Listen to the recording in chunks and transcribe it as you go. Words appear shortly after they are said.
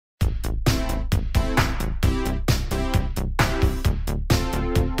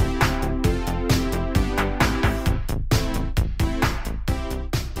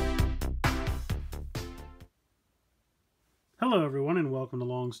Hello everyone and welcome to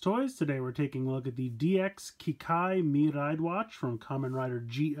Long's Toys. Today we're taking a look at the DX Kikai Miridewatch from Kamen Rider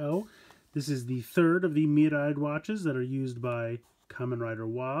GO. This is the third of the Miridewatches that are used by Kamen Rider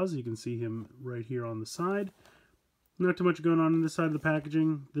Waz. You can see him right here on the side. Not too much going on this side of the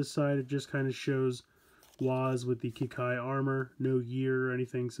packaging. This side it just kind of shows Waz with the Kikai armor. No year or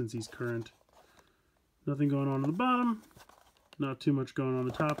anything since he's current. Nothing going on the bottom. Not too much going on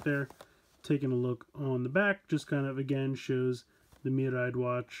the top there. Taking a look on the back, just kind of again shows the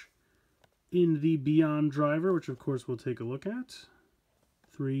Miridewatch in the Beyond driver, which of course we'll take a look at.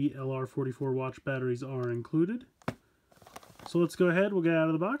 3 LR44 watch batteries are included. So let's go ahead, we'll get out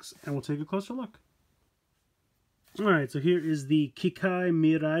of the box, and we'll take a closer look. Alright, so here is the Kikai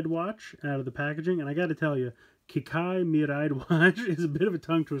Miridewatch out of the packaging, and I gotta tell you, Kikai Miridewatch is a bit of a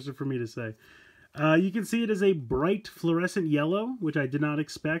tongue twister for me to say. You can see it is a bright fluorescent yellow, which I did not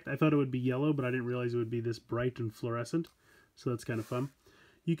expect. I thought it would be yellow, but I didn't realize it would be this bright and fluorescent. So that's kind of fun.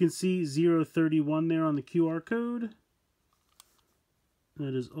 You can see 031 there on the QR code.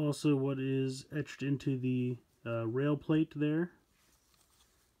 That is also what is etched into the rail plate there.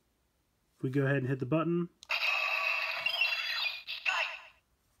 If we go ahead and hit the button,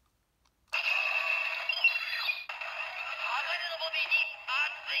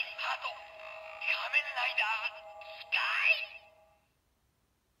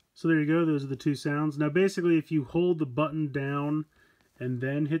 so there you go, those are the two sounds. Now basically if you hold the button down and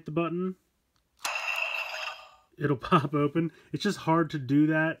then hit the button, it'll pop open. It's just hard to do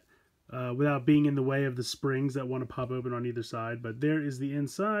that without being in the way of the springs that want to pop open on either side. But there is the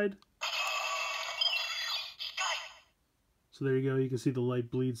inside. So there you go, you can see the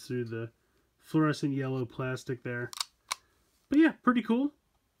light bleeds through the fluorescent yellow plastic there. But yeah, pretty cool.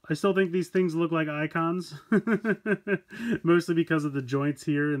 I still think these things look like icons, mostly because of the joints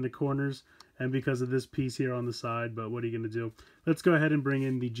here in the corners and because of this piece here on the side, but what are you going to do? Let's go ahead and bring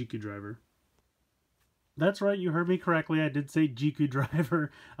in the GQ driver. That's right, you heard me correctly, I did say GQ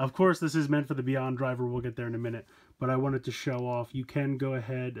driver. Of course, this is meant for the Beyond driver, we'll get there in a minute, but I wanted to show off. You can go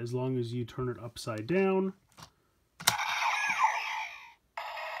ahead as long as you turn it upside down.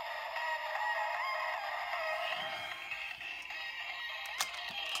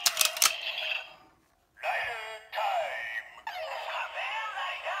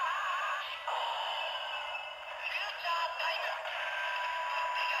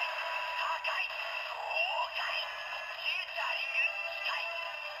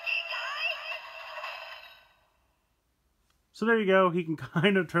 So there you go, he can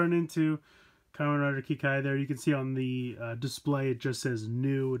kind of turn into Kamen Rider Kikai there. You can see on the display it just says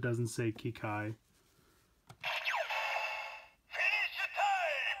new, it doesn't say Kikai.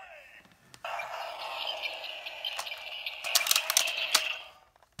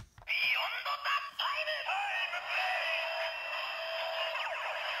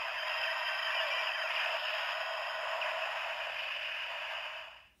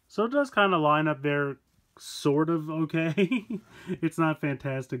 So it does kind of line up there sort of okay. It's not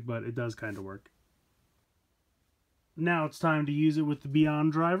fantastic, but it does kind of work. Now it's time to use it with the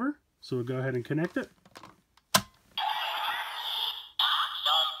Beyond driver. So we'll go ahead and connect it.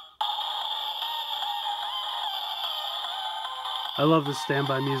 I love this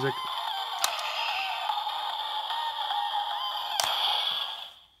standby music.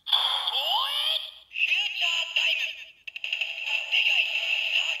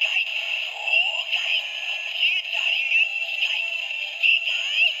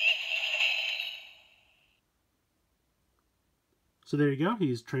 So there you go,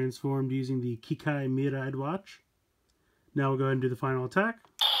 he's transformed using the Kikai Miridewatch. Now we'll go ahead and do the final attack.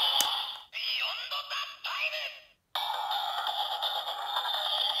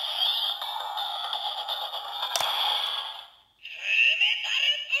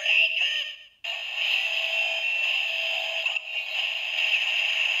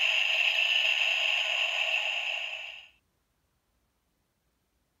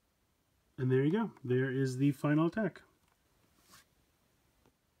 And there you go, there is the final attack.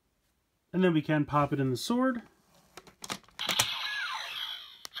 And then we can pop it in the sword.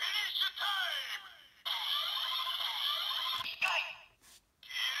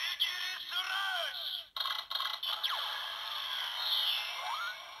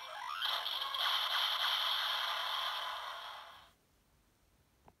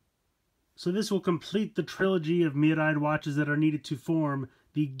 So this will complete the trilogy of Miridewatches that are needed to form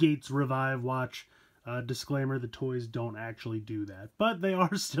the Gates Revive watch. Disclaimer, the toys don't actually do that, but they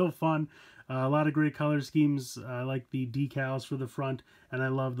are still fun. A lot of great color schemes. I like the decals for the front, and I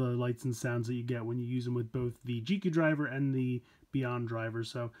love the lights and sounds that you get when you use them with both the GQ driver and the Beyond driver.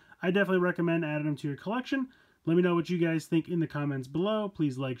 So I definitely recommend adding them to your collection. Let me know what you guys think in the comments below.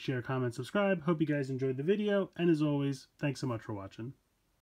 Please like, share, comment, subscribe. Hope you guys enjoyed the video. And as always, thanks so much for watching.